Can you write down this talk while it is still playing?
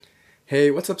Hey,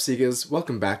 what's up seekers?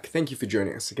 Welcome back. Thank you for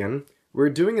joining us again. We're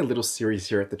doing a little series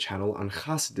here at the channel on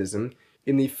Hasidism.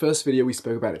 In the first video we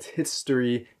spoke about its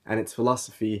history and its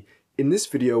philosophy. In this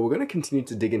video we're going to continue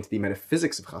to dig into the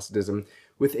metaphysics of Hasidism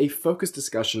with a focused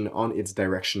discussion on its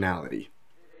directionality.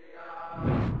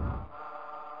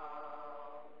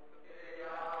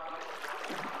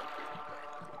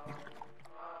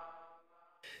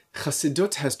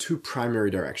 Chassidut has two primary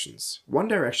directions. One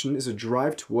direction is a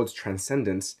drive towards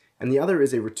transcendence, and the other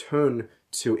is a return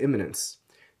to immanence.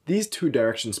 These two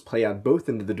directions play out both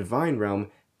in the divine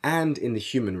realm and in the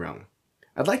human realm.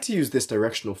 I'd like to use this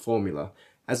directional formula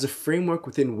as a framework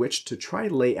within which to try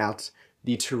to lay out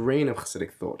the terrain of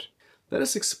Chassidic thought. Let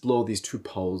us explore these two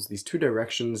poles, these two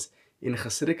directions in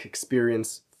Chassidic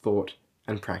experience, thought,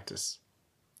 and practice.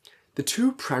 The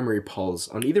two primary poles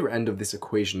on either end of this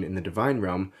equation in the divine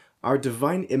realm are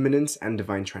divine immanence and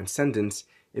divine transcendence,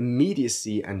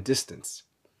 immediacy and distance.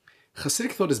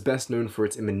 Chassidic thought is best known for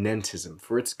its immanentism,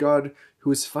 for its God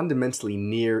who is fundamentally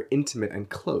near, intimate, and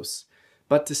close.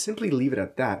 But to simply leave it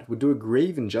at that would do a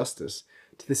grave injustice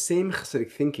to the same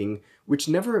Chassidic thinking which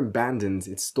never abandons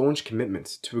its staunch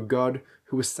commitment to a God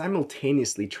who is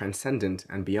simultaneously transcendent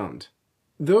and beyond.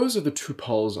 Those are the two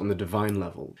poles on the divine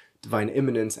level, divine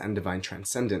immanence and divine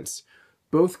transcendence,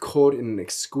 both caught in an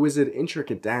exquisite,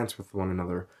 intricate dance with one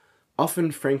another,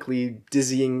 often frankly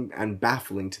dizzying and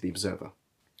baffling to the observer.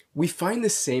 We find the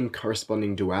same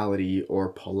corresponding duality or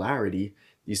polarity,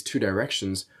 these two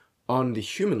directions, on the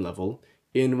human level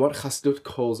in what Chassidut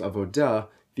calls avodah,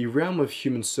 the realm of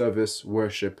human service,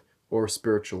 worship, or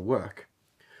spiritual work.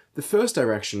 The first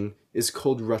direction is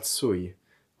called ratsui,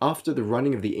 after the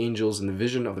running of the angels in the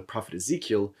vision of the prophet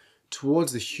Ezekiel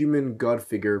towards the human God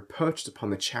figure perched upon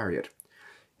the chariot.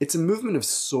 It's a movement of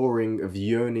soaring, of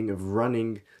yearning, of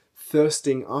running,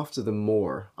 thirsting after the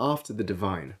more, after the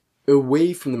divine,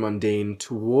 away from the mundane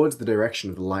towards the direction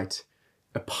of the light,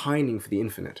 a pining for the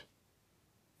infinite.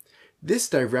 This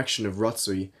direction of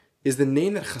ratsui is the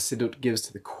name that Chassidut gives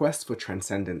to the quest for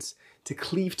transcendence, to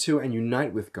cleave to and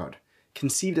unite with God,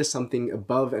 conceived as something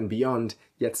above and beyond,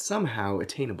 yet somehow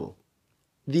attainable.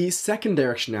 The second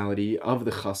directionality of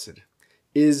the Chassid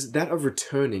is that of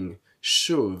returning,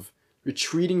 shuv,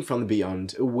 retreating from the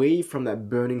beyond, away from that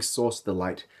burning source of the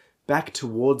light, back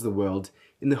towards the world,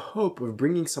 in the hope of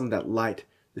bringing some of that light,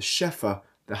 the shefa,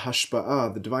 the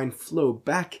hashpa'ah, the divine flow,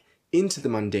 back into the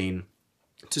mundane,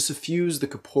 to suffuse the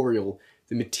corporeal,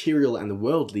 the material, and the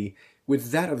worldly with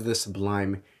that of the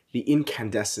sublime, the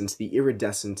incandescent, the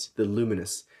iridescent, the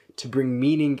luminous, to bring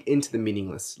meaning into the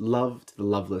meaningless, love to the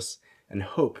loveless, and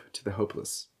hope to the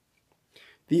hopeless.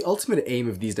 The ultimate aim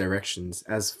of these directions,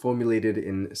 as formulated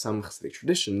in some Chassidic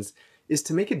traditions, is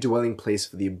to make a dwelling place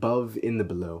for the above in the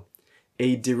below,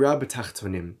 a dira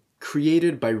b'tachtonim,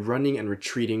 created by running and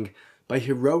retreating, by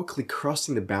heroically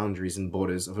crossing the boundaries and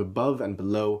borders of above and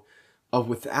below, of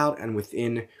without and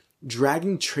within,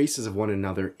 dragging traces of one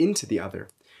another into the other,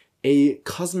 a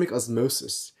cosmic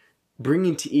osmosis,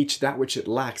 bringing to each that which it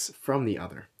lacks from the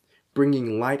other,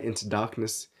 bringing light into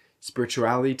darkness,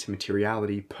 spirituality to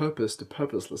materiality, purpose to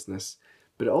purposelessness,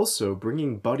 but also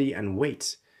bringing body and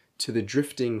weight to the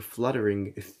drifting,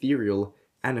 fluttering, ethereal,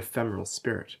 and ephemeral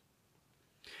spirit.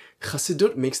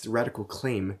 Chassidut makes the radical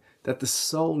claim that the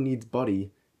soul needs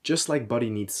body just like body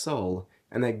needs soul,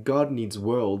 and that God needs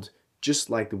world just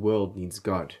like the world needs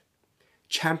God.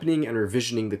 Championing and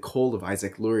revisioning the call of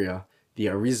Isaac Luria, the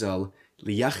Arizal,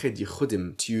 liyached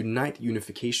yichudim, to unite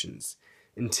unifications,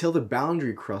 until the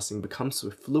boundary crossing becomes so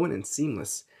fluent and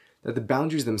seamless that the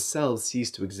boundaries themselves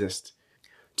cease to exist,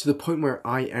 to the point where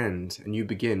I end and you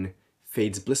begin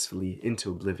fades blissfully into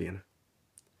oblivion.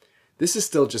 This is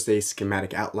still just a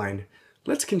schematic outline.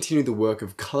 Let's continue the work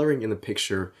of coloring in the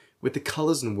picture with the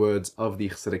colors and words of the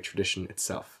Chassidic tradition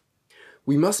itself.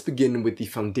 We must begin with the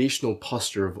foundational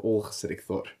posture of all Chassidic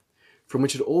thought, from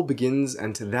which it all begins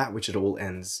and to that which it all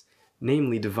ends,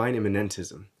 namely divine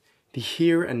immanentism, the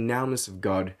here and nowness of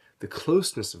God, the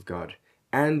closeness of God,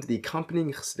 and the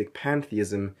accompanying Chassidic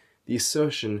pantheism, the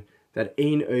assertion that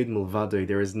ein od milvado,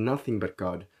 there is nothing but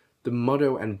God, the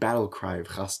motto and battle cry of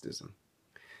Chassidism.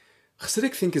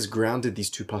 Chassidic thinkers grounded these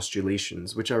two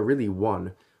postulations, which are really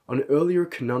one, on earlier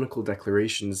canonical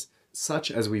declarations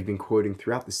such as we've been quoting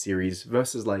throughout the series,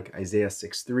 verses like Isaiah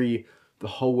 6:3, the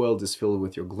whole world is filled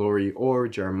with your glory, or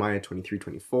Jeremiah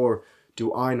 23:24,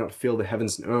 do I not fill the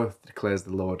heavens and earth, declares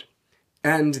the Lord.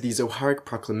 And the Zoharic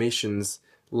proclamations,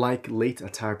 like late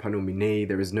atar panu minei,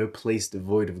 there is no place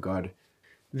devoid of God.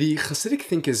 The Chassidic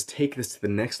thinkers take this to the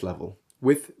next level,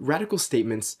 with radical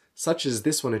statements such as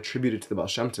this one attributed to the Baal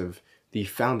Shem Tov, the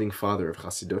founding father of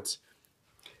Chassidut.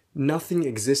 Nothing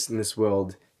exists in this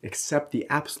world except the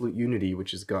absolute unity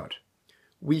which is God.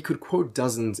 We could quote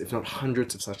dozens, if not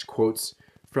hundreds, of such quotes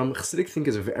from Hasidic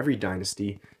thinkers of every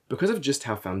dynasty because of just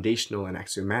how foundational and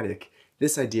axiomatic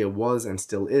this idea was and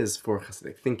still is for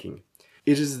Hasidic thinking.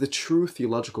 It is the true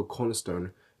theological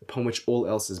cornerstone upon which all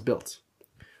else is built.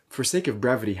 For sake of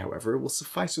brevity, however, we'll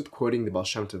suffice with quoting the Baal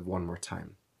Shem Tov one more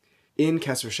time. In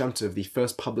Keser Shem Tov, the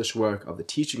first published work of the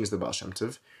teachings of the Baal Shem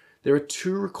Tov, there are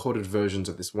two recorded versions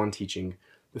of this one teaching.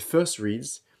 The first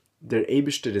reads, Der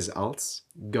Eibishter is Alts,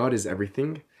 God is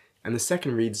everything, and the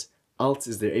second reads, Alts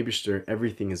is der Eibishter,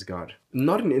 everything is God.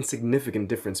 Not an insignificant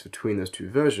difference between those two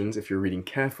versions if you're reading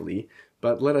carefully,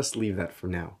 but let us leave that for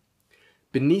now.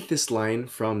 Beneath this line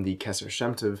from the Keser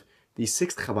Shem Tov, the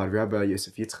 6th Chabad Rebbe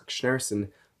Yosef Yitzchak Schneerson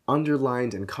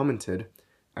underlined and commented,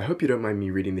 I hope you don't mind me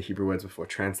reading the Hebrew words before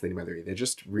translating, by the way, they're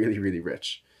just really, really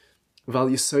rich. Val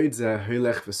Yisoid ze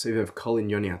hoilech v'sovev kol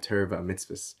inyoni haTorah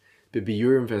v'amitzvos,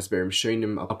 b'biyurim v'esberim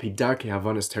shonim al pi darkei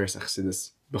havanas teres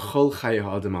achsidus, b'chol chaye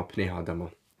ha'adam al pnei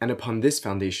ha'adama. And upon this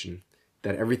foundation,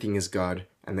 that everything is God,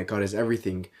 and that God is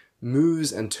everything,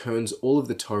 moves and turns all of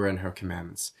the Torah and her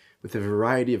commandments, with a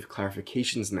variety of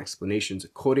clarifications and explanations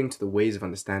according to the ways of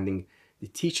understanding the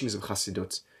teachings of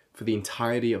Chassidut for the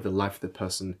entirety of the life of the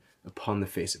person upon the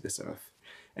face of this earth.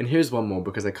 And here's one more,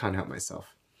 because I can't help myself.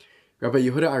 Rabbi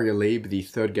Yehuda Aryeh Leib, the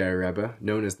third Ger Rebbe,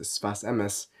 known as the Sfas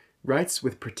Emes, writes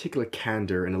with particular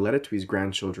candor in a letter to his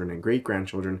grandchildren and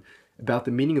great-grandchildren about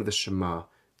the meaning of the Shema,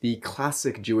 the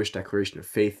classic Jewish declaration of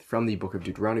faith from the book of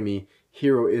Deuteronomy,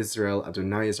 Hear, O Israel,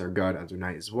 Adonai is our God,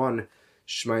 Adonai is one,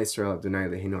 Shema Yisrael, Adonai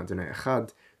Eloheinu, Adonai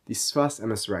Echad. The Sfas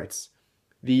Emes writes,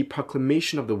 the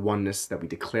proclamation of the oneness that we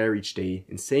declare each day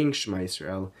in saying Shema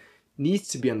Yisrael needs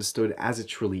to be understood as it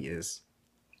truly is.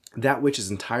 That which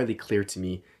is entirely clear to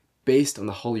me, based on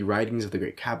the holy writings of the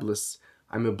great Kabbalists,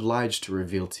 I'm obliged to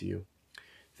reveal to you.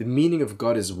 The meaning of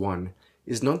God is one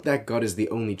is not that God is the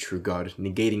only true God,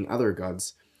 negating other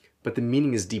gods, but the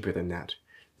meaning is deeper than that.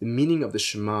 The meaning of the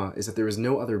Shema is that there is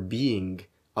no other being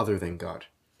other than God.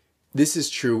 This is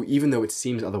true even though it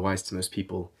seems otherwise to most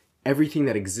people. Everything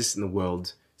that exists in the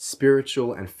world,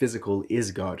 spiritual and physical,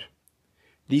 is God.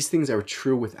 These things are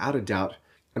true without a doubt,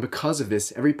 and because of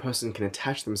this, every person can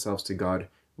attach themselves to God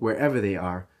wherever they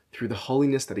are, through the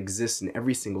holiness that exists in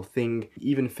every single thing,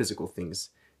 even physical things.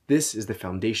 This is the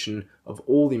foundation of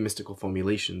all the mystical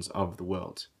formulations of the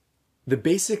world. The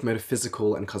basic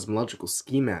metaphysical and cosmological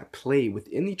schema at play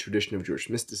within the tradition of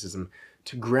Jewish mysticism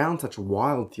to ground such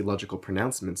wild theological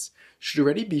pronouncements should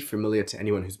already be familiar to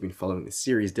anyone who's been following this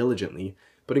series diligently,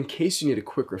 but in case you need a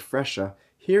quick refresher,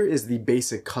 here is the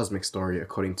basic cosmic story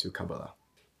according to Kabbalah.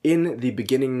 In the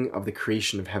beginning of the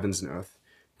creation of heavens and earth,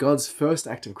 God's first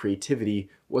act of creativity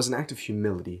was an act of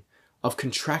humility, of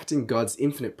contracting God's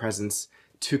infinite presence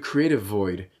to create a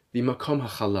void, the Makom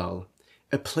HaChalal,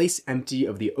 a place empty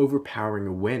of the overpowering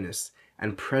awareness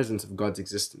and presence of God's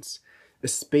existence, a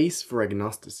space for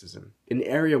agnosticism, an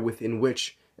area within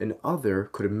which an other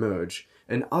could emerge,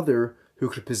 an other who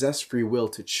could possess free will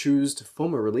to choose to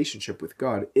form a relationship with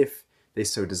God if they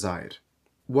so desired.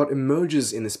 What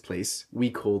emerges in this place we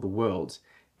call the world,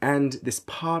 and this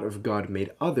part of God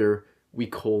made other we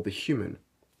call the human.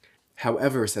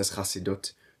 However, says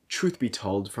Chassidut, truth be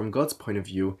told, from God's point of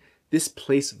view, this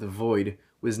place of the void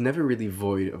was never really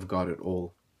void of God at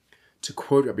all. To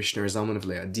quote Rabbi Shneor Zalman of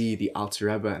Leadi, the Alter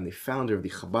Rebbe and the founder of the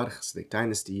Chabad Chassidic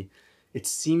dynasty, it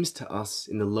seems to us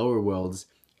in the lower worlds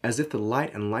as if the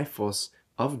light and life force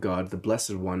of God, the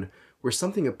Blessed One, were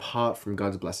something apart from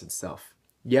God's blessed self.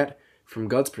 Yet, from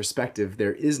God's perspective,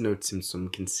 there is no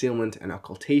tzimtzum, concealment, and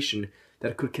occultation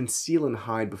that could conceal and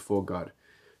hide before God.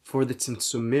 For the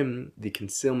tzimtzumim, the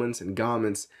concealments and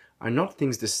garments, are not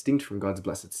things distinct from God's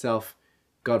blessed self,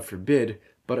 God forbid,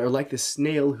 but are like the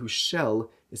snail whose shell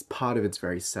is part of its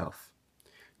very self.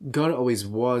 God always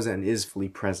was and is fully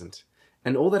present,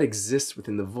 and all that exists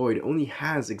within the void only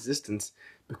has existence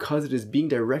because it is being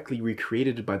directly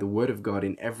recreated by the Word of God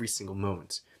in every single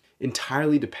moment,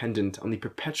 entirely dependent on the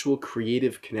perpetual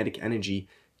creative kinetic energy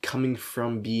coming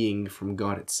from being from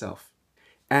God itself,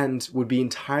 and would be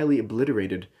entirely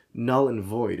obliterated, null and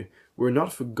void, were it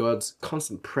not for God's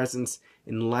constant presence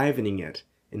enlivening it,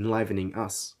 enlivening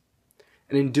us.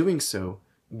 And in doing so,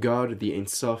 God, the Ein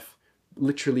Sof,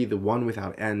 literally the one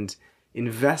without end,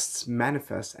 invests,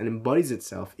 manifests, and embodies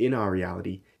itself in our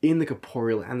reality, in the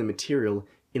corporeal and the material,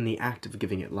 in the act of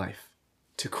giving it life.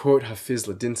 To quote Hafiz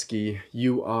Ladinsky,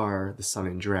 you are the sun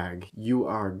in drag. You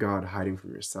are God hiding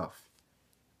from yourself.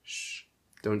 Shh,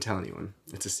 don't tell anyone.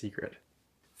 It's a secret.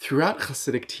 Throughout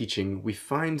Hasidic teaching, we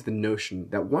find the notion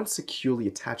that once securely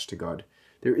attached to God,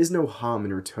 there is no harm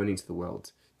in returning to the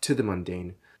world, to the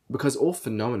mundane, because all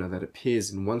phenomena that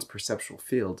appears in one's perceptual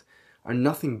field are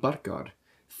nothing but God,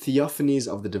 theophanies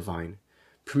of the divine.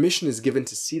 Permission is given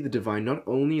to see the divine not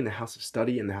only in the house of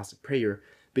study and the house of prayer,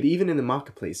 but even in the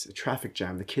marketplace, a traffic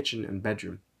jam, the kitchen and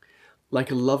bedroom. Like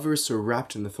a lover so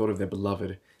wrapped in the thought of their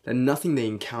beloved, that nothing they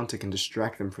encounter can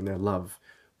distract them from their love,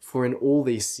 for in all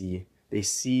they see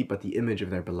but the image of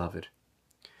their beloved.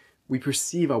 We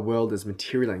perceive our world as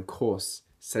material and coarse,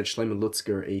 said Shlomo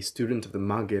Lutzker, a student of the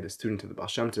Maggid, a student of the Baal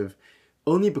Shem Tov,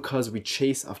 only because we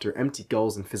chase after empty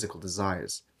goals and physical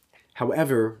desires.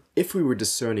 However, if we were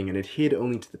discerning and adhered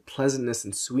only to the pleasantness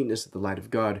and sweetness of the light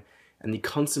of God, and the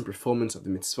constant performance of the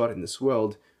mitzvot in this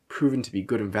world, proven to be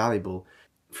good and valuable,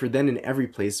 for then in every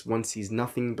place one sees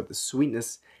nothing but the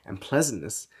sweetness and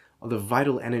pleasantness of the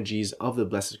vital energies of the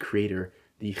blessed Creator,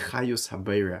 the Chayus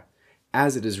HaBeirah,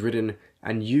 as it is written,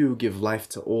 and you give life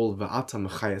to all, va'ata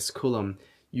mechayas kulam,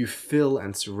 you fill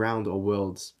and surround all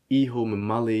worlds. Ihu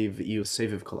memale v'iyu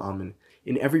seviv kol almin.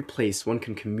 In every place one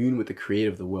can commune with the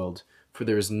Creator of the world, for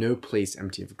there is no place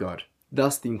empty of God.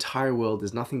 Thus the entire world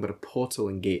is nothing but a portal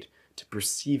and gate to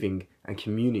perceiving and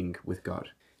communing with God.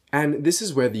 And this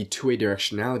is where the two-way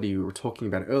directionality we were talking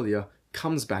about earlier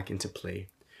comes back into play.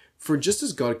 For just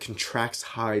as God contracts,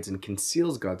 hides, and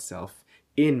conceals God's self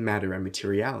in matter and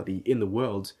materiality in the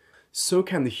world, so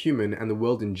can the human and the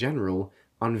world in general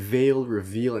unveil,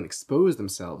 reveal, and expose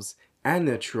themselves and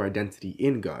their true identity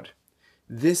in God.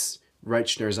 This,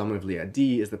 writes Shner Zalman of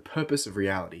Liadi, is the purpose of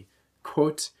reality.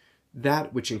 Quote,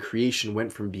 that which in creation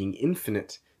went from being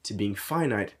infinite to being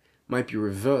finite might be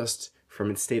reversed from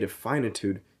its state of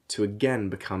finitude to again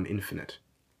become infinite.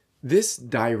 This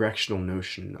directional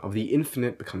notion of the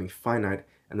infinite becoming finite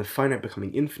and the finite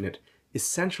becoming infinite is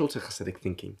central to Hasidic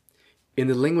thinking. In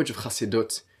the language of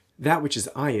Chassidut, that which is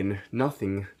ayin,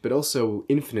 nothing, but also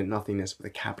infinite nothingness with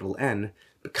a capital N,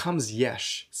 becomes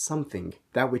yesh, something,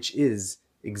 that which is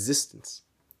existence.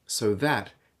 So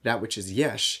that which is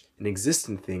yesh, an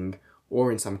existent thing,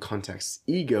 or in some contexts,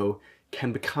 ego,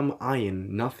 can become ayin,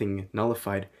 nothing,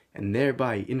 nullified, and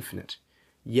thereby infinite.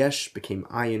 Yesh became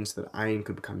ayin so that ayin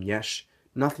could become yesh,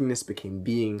 nothingness became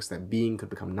being so that being could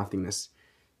become nothingness.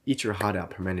 Iter hada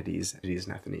Parmenides, it is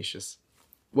Athanasius.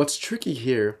 What's tricky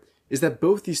here is that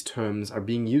both these terms are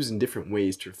being used in different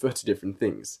ways to refer to different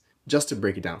things. Just to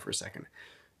break it down for a second.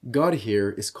 God here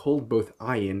is called both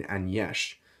ayin and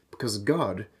yesh, because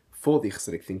God, for the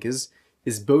Hasidic thinkers,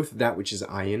 is both that which is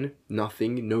ayin,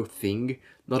 nothing, no thing,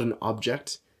 not an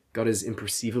object. God is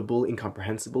imperceivable,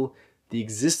 incomprehensible, the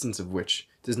existence of which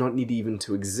does not need even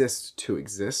to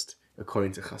exist,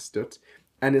 according to Chassidut,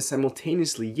 and is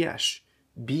simultaneously yesh,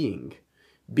 being.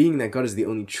 Being that God is the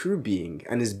only true being,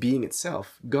 and is being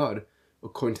itself. God,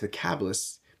 according to the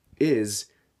Kabbalists, is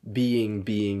being.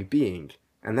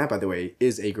 And that, by the way,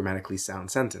 is a grammatically sound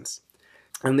sentence.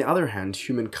 On the other hand,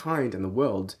 humankind and the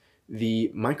world, the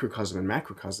microcosm and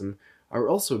macrocosm, are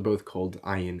also both called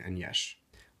ayin and yesh.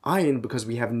 Ayin because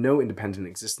we have no independent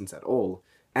existence at all,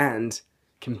 and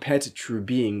compared to true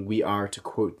being, we are, to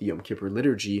quote the Yom Kippur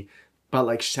liturgy, but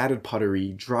like shattered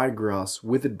pottery, dry grass,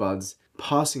 withered buds,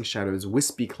 passing shadows,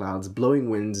 wispy clouds, blowing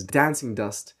winds, dancing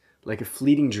dust, like a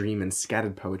fleeting dream and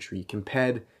scattered poetry,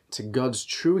 compared to God's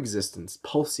true existence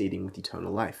pulsating with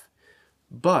eternal life.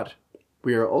 But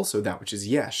we are also that which is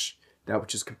yesh, that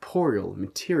which is corporeal,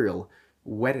 material,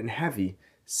 wet and heavy,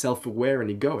 self-aware and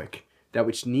egoic, that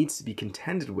which needs to be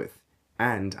contended with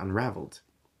and unraveled.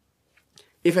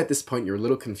 If at this point you're a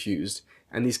little confused,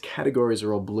 and these categories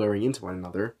are all blurring into one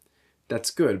another,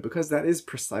 that's good, because that is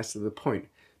precisely the point.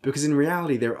 Because in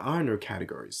reality, there are no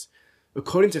categories.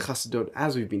 According to Chassidut,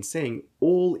 as we've been saying,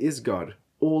 all is God,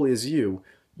 all is you.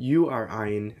 You are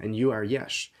ayin and you are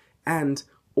yesh. And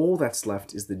all that's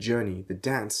left is the journey, the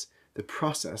dance, the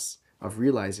process of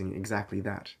realizing exactly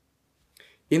that.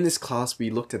 In this class,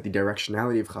 we looked at the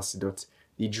directionality of Chassidut,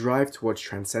 the drive towards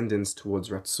transcendence, towards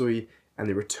Ratzui, and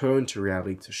the return to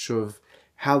reality, to Shuv,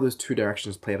 how those two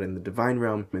directions play out in the divine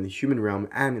realm, in the human realm,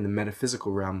 and in the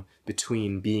metaphysical realm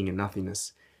between being and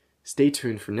nothingness. Stay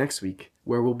tuned for next week,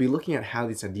 where we'll be looking at how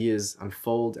these ideas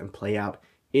unfold and play out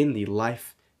in the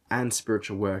life and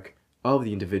spiritual work of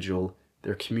the individual,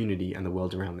 their community, and the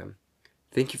world around them.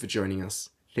 Thank you for joining us.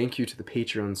 Thank you to the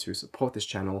Patreons who support this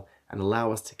channel and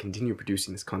allow us to continue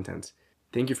producing this content.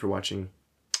 Thank you for watching.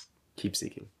 Keep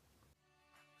seeking.